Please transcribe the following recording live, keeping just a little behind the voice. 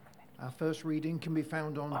Our first reading can be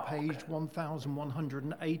found on page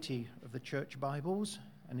 1180 of the Church Bibles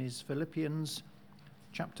and is Philippians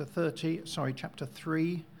chapter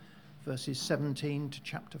 3, verses 17 to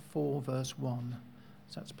chapter 4, verse 1.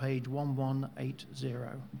 So that's page 1180.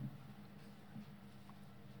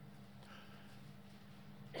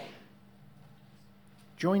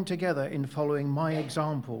 Join together in following my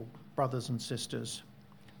example, brothers and sisters,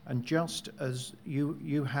 and just as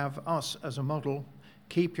you have us as a model,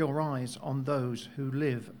 keep your eyes on those who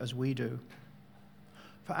live as we do.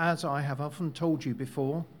 For as I have often told you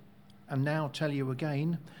before, and now tell you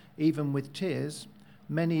again, even with tears,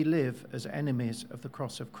 many live as enemies of the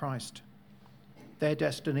cross of Christ. Their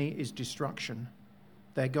destiny is destruction.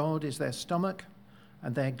 Their God is their stomach,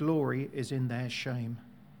 and their glory is in their shame.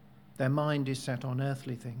 Their mind is set on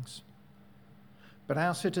earthly things. But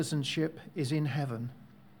our citizenship is in heaven,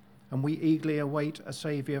 and we eagerly await a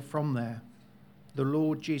Saviour from there, the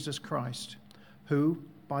Lord Jesus Christ, who,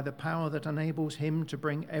 by the power that enables him to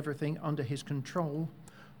bring everything under his control,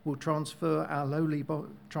 will transform our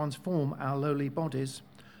lowly bodies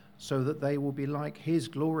so that they will be like his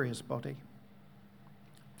glorious body.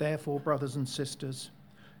 Therefore, brothers and sisters,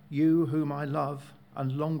 you whom I love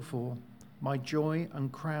and long for, my joy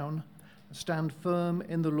and crown, stand firm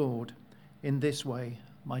in the Lord. In this way,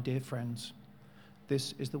 my dear friends,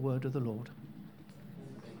 this is the word of the Lord.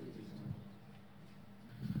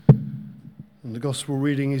 And the Gospel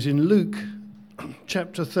reading is in Luke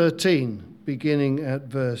chapter 13, beginning at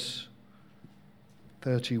verse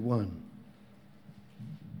 31.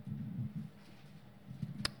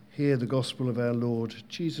 Hear the Gospel of our Lord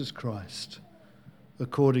Jesus Christ,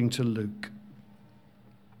 according to Luke.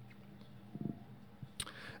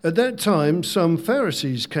 At that time, some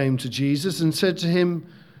Pharisees came to Jesus and said to him,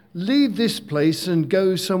 "Leave this place and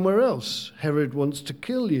go somewhere else. Herod wants to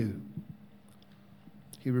kill you."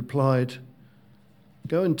 He replied,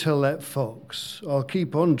 "Go and tell that fox, I'll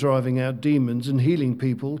keep on driving out demons and healing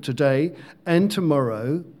people today and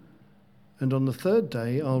tomorrow, and on the third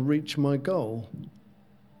day I'll reach my goal.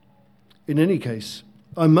 In any case,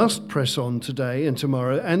 I must press on today and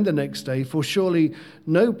tomorrow and the next day, for surely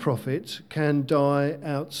no prophet can die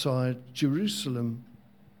outside Jerusalem.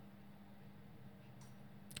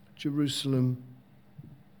 Jerusalem,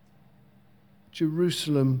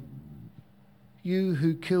 Jerusalem, you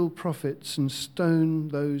who kill prophets and stone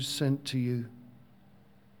those sent to you.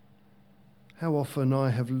 How often I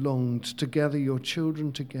have longed to gather your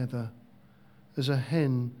children together as a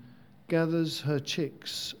hen gathers her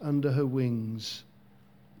chicks under her wings,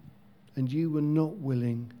 and you were not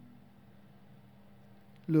willing.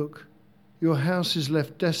 Look, your house is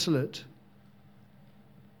left desolate.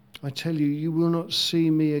 I tell you, you will not see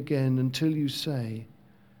me again until you say,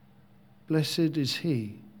 'Blessed is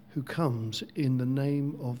he who comes in the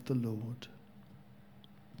name of the Lord.'"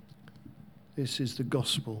 This is the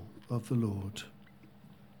gospel of the Lord.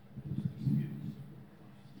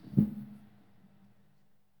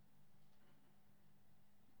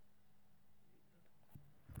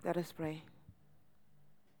 Let us pray.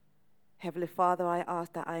 Heavenly Father, I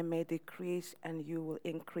ask that I may decrease and you will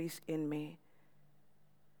increase in me.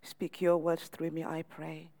 Speak your words through me, I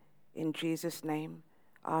pray. In Jesus' name,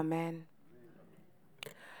 amen.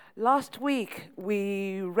 Last week,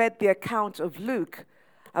 we read the account of Luke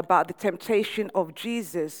about the temptation of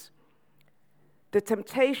Jesus. The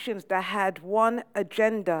temptations that had one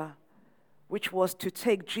agenda, which was to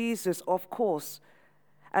take Jesus off course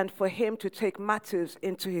and for him to take matters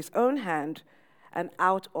into his own hand and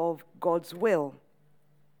out of God's will.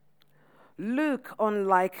 Luke,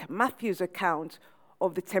 unlike Matthew's account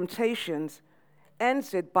of the temptations,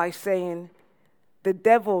 ends it by saying, "The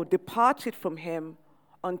devil departed from him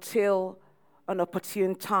until an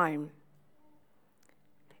opportune time."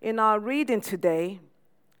 In our reading today,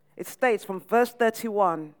 it states from verse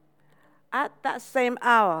 31, "At that same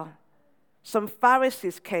hour, some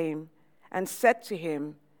Pharisees came and said to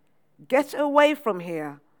him, 'Get away from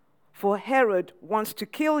here, for Herod wants to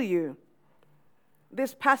kill you.'"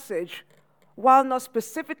 This passage, while not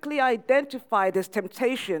specifically identified as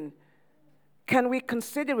temptation, can we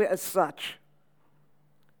consider it as such?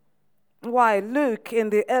 Why, Luke,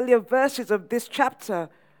 in the earlier verses of this chapter,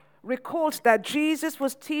 records that Jesus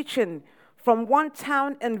was teaching from one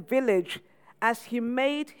town and village as he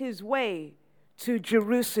made his way to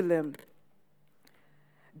Jerusalem.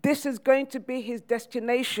 This is going to be his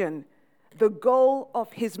destination, the goal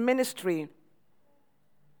of his ministry.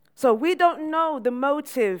 So we don't know the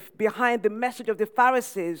motive behind the message of the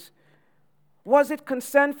Pharisees. Was it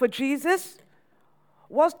concern for Jesus?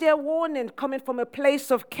 Was their warning coming from a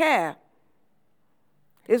place of care?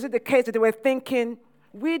 Is it the case that they were thinking,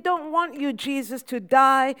 We don't want you, Jesus, to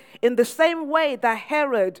die in the same way that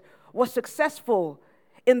Herod was successful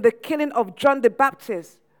in the killing of John the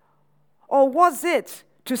Baptist. Or was it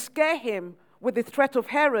to scare him with the threat of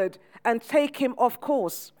Herod and take him off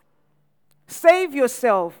course? Save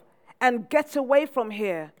yourself and get away from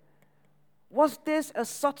here. Was this a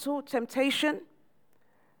subtle temptation?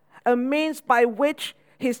 A means by which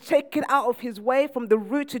he's taken out of his way from the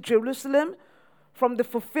route to Jerusalem, from the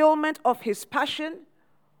fulfillment of his passion?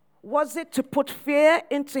 Was it to put fear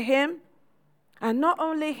into him? And not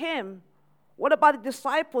only him, what about the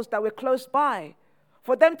disciples that were close by?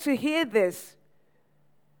 For them to hear this,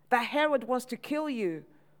 that Herod wants to kill you,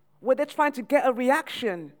 were they trying to get a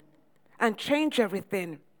reaction and change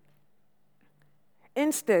everything?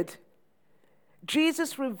 Instead,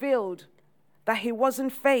 Jesus revealed that he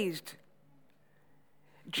wasn't fazed.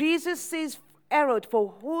 Jesus sees Herod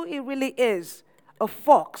for who he really is, a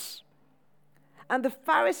fox. And the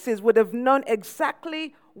Pharisees would have known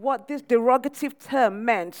exactly what this derogative term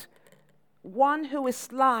meant. One who is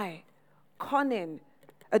sly, cunning,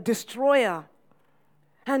 a destroyer.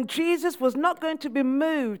 And Jesus was not going to be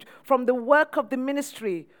moved from the work of the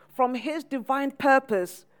ministry, from his divine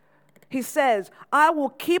purpose. He says, I will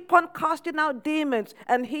keep on casting out demons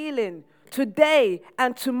and healing today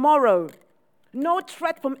and tomorrow. No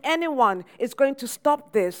threat from anyone is going to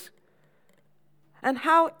stop this. And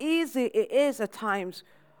how easy it is at times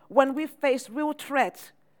when we face real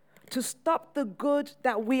threats to stop the good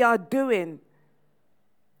that we are doing.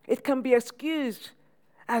 It can be excused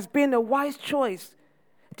as being a wise choice.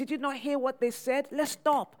 Did you not hear what they said? Let's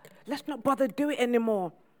stop. Let's not bother doing it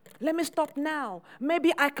anymore. Let me stop now.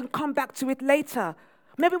 Maybe I can come back to it later.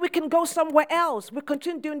 Maybe we can go somewhere else. We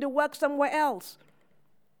continue doing the work somewhere else.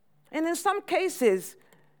 And in some cases,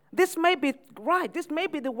 this may be right. This may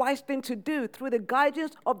be the wise thing to do through the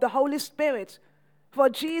guidance of the Holy Spirit. For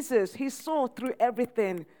Jesus, he saw through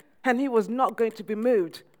everything, and he was not going to be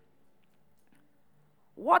moved.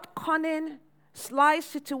 What cunning, sly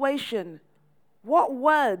situation, what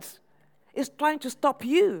words is trying to stop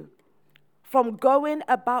you from going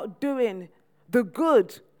about doing the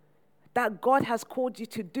good that God has called you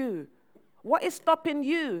to do? What is stopping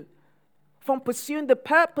you from pursuing the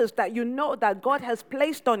purpose that you know that God has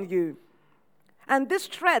placed on you? And this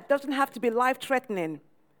threat doesn't have to be life-threatening,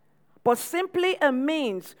 but simply a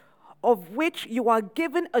means of which you are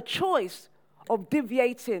given a choice of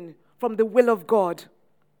deviating from the will of God.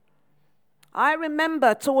 I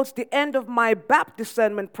remember towards the end of my BAP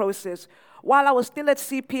discernment process, while I was still at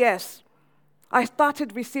CPS, I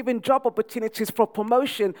started receiving job opportunities for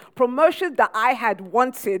promotions that I had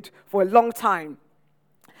wanted for a long time.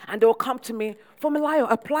 And they will come to me, Funmilayo,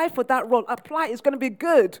 apply for that role. Apply, it's going to be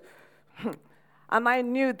good. And I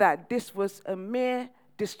knew that this was a mere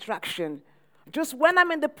distraction. Just when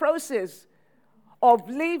I'm in the process of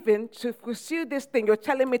leaving to pursue this thing, you're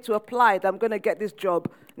telling me to apply, that I'm going to get this job.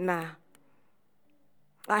 Nah.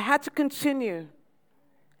 I had to continue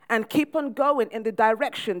and keep on going in the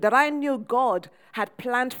direction that I knew God had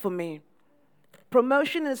planned for me.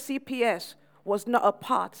 Promotion in CPS was not a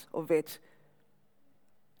part of it.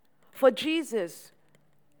 For Jesus,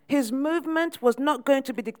 his movement was not going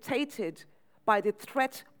to be dictated by the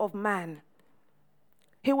threat of man.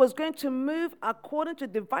 He was going to move according to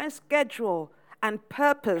divine schedule and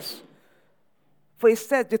purpose. For he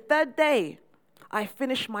said, the third day, I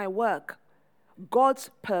finished my work. God's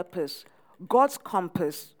purpose, God's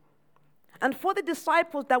compass. And for the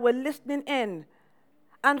disciples that were listening in,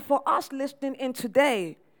 and for us listening in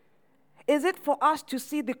today, is it for us to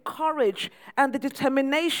see the courage and the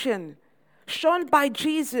determination shown by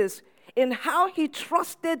Jesus in how he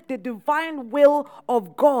trusted the divine will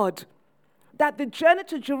of God, that the journey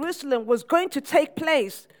to Jerusalem was going to take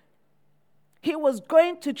place. He was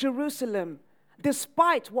going to Jerusalem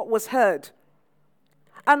despite what was heard.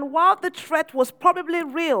 And while the threat was probably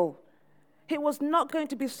real, he was not going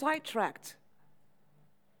to be sidetracked.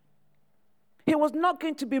 He was not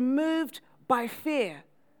going to be moved by fear,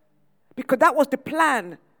 because that was the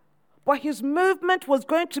plan. But his movement was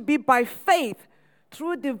going to be by faith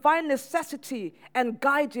through divine necessity and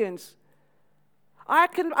guidance.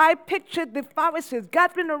 I pictured the Pharisees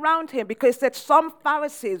gathering around him, because it said some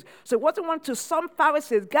Pharisees. So it wasn't one to some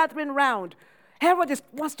Pharisees gathering around. Herod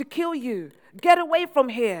wants to kill you. Get away from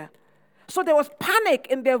here. So there was panic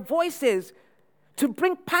in their voices to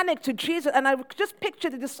bring panic to Jesus. And I just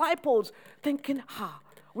pictured the disciples thinking,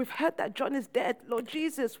 we've heard that John is dead. Lord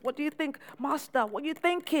Jesus, what do you think? Master, what are you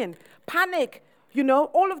thinking? Panic. You know,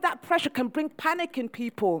 all of that pressure can bring panic in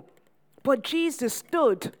people. But Jesus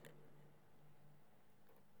stood.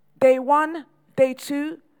 Day 1, day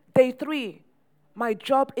 2, day 3. My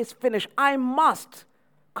job is finished. I must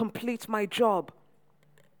complete my job.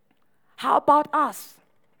 How about us?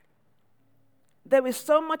 There is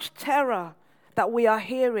so much terror that we are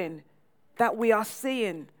hearing, that we are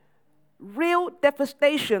seeing. Real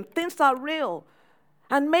devastation. Things are real.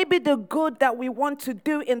 And maybe the good that we want to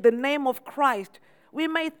do in the name of Christ, we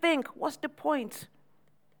may think, what's the point?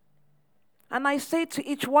 And I say to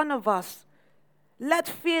each one of us, let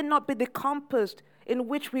fear not be the compass in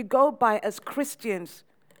which we go by as Christians.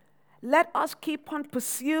 Let us keep on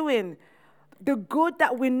pursuing the good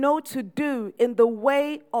that we know to do in the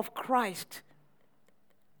way of Christ.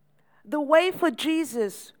 The way for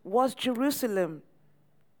Jesus was Jerusalem.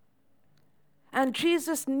 And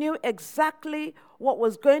Jesus knew exactly what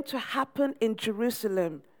was going to happen in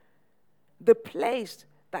Jerusalem, the place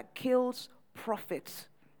that kills prophets.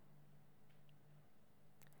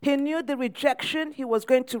 He knew the rejection he was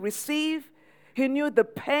going to receive. He knew the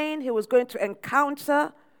pain he was going to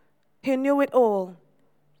encounter. He knew it all.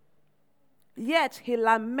 Yet he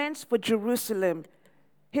laments for Jerusalem.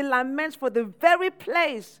 He laments for the very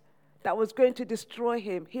place that was going to destroy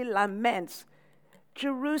him. He laments,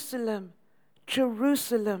 Jerusalem,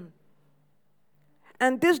 Jerusalem.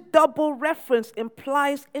 And this double reference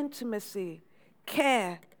implies intimacy,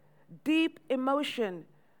 care, deep emotion.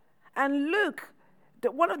 And Luke,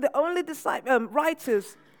 one of the only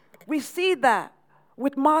writers, we see that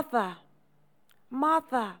with Martha.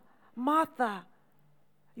 Martha, Martha,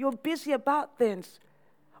 you're busy about things.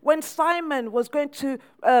 When Simon was going to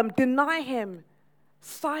deny him,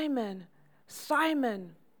 Simon,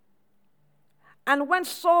 Simon. And when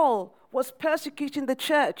Saul was persecuting the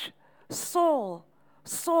church, Saul,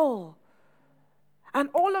 Saul. And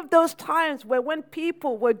all of those times where when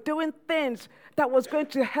people were doing things that was going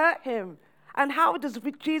to hurt him, and how does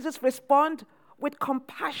Jesus respond? With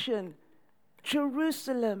compassion.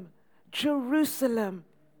 Jerusalem, Jerusalem.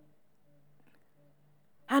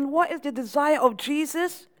 And what is the desire of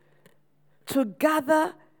Jesus? To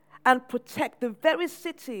gather and protect the very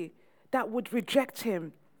city that would reject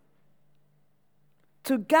him.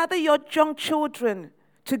 To gather your young children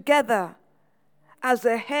together as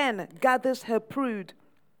a hen gathers her brood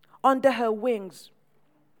under her wings.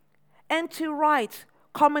 N.T. Wright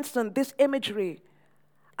comments on this imagery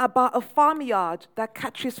about a farmyard that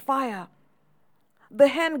catches fire. The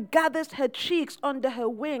hen gathers her chicks under her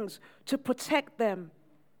wings to protect them.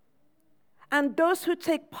 And those who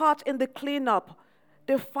take part in the cleanup,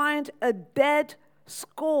 they find a dead,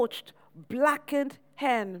 scorched, blackened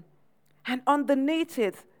hen. And underneath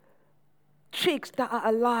it, chicks that are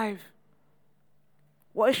alive.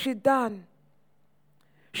 What has she done?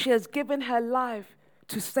 She has given her life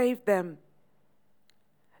to save them.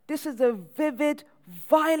 This is a vivid,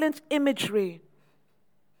 violent imagery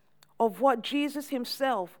of what Jesus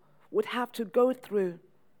himself would have to go through.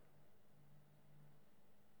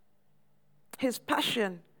 His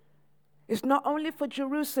passion is not only for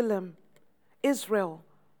Jerusalem, Israel,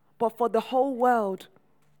 but for the whole world,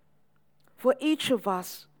 for each of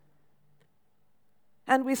us.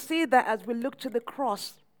 And we see that as we look to the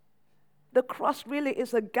cross. The cross really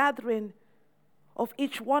is a gathering of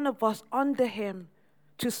each one of us under him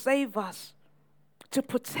to save us, to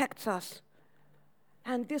protect us.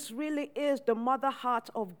 And this really is the mother heart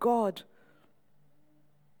of God.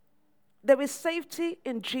 There is safety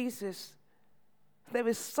in Jesus. There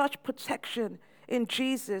is such protection in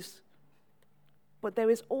Jesus. But there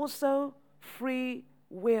is also free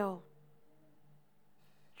will.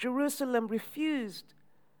 Jerusalem refused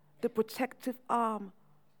the protective arm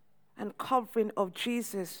and covering of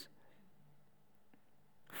Jesus.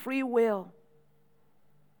 Free will.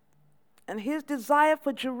 And his desire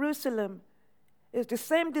for Jerusalem is the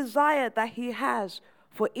same desire that he has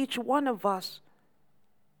for each one of us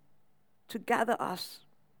to gather us.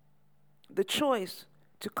 The choice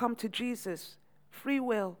to come to Jesus. Free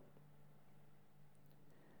will.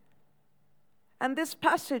 And this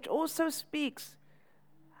passage also speaks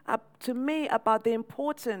to me about the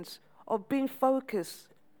importance of being focused.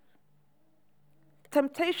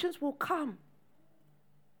 Temptations will come.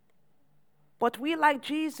 But we, like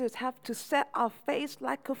Jesus, have to set our face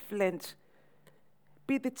like a flint.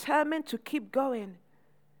 Be determined to keep going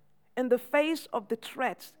in the face of the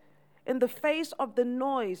threats, in the face of the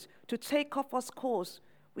noise to take off us course.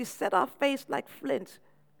 We set our face like flint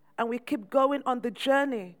and we keep going on the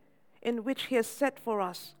journey in which he has set for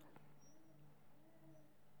us.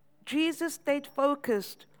 Jesus stayed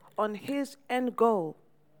focused on his end goal.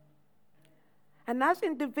 And as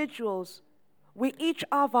individuals, we each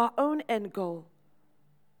have our own end goal.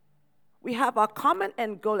 We have our common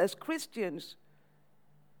end goal as Christians,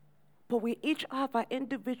 but we each have our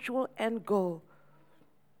individual end goal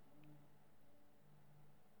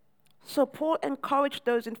So Paul encouraged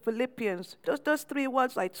those in Philippians, those 3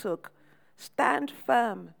 words I took. Stand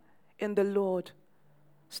firm in the Lord.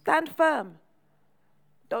 Stand firm.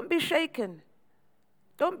 Don't be shaken.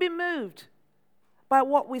 Don't be moved by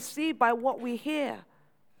what we see, by what we hear.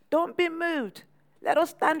 Don't be moved. Let us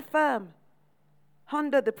stand firm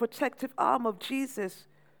under the protective arm of Jesus.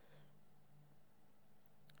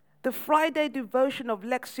 The Friday devotion of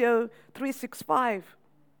Lectio 365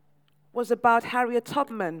 was about Harriet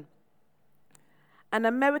Tubman, an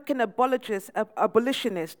American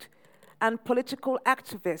abolitionist and political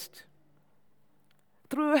activist.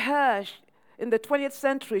 Through her, in the 20th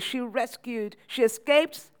century, she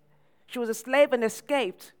escaped. She was a slave and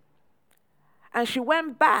escaped. And she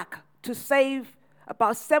went back to save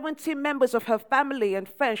about 70 members of her family and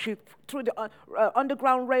friends through the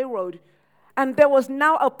Underground Railroad. And there was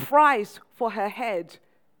now a price for her head.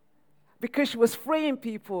 Because she was freeing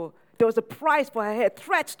people, there was a price for her head,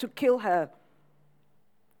 threats to kill her.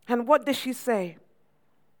 And what did she say?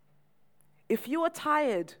 If you are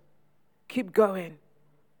tired, keep going.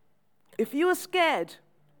 If you are scared,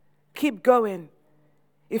 keep going.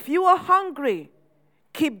 If you are hungry,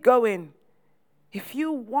 keep going. If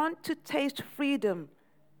you want to taste freedom,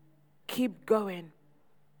 keep going.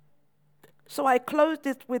 So I closed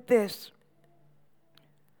it with this.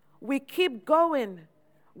 We keep going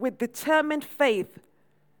with determined faith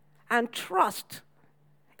and trust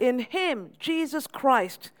in Him, Jesus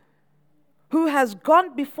Christ, who has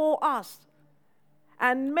gone before us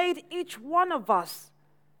and made each one of us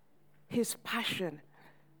His passion.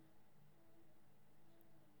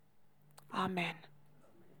 Amen.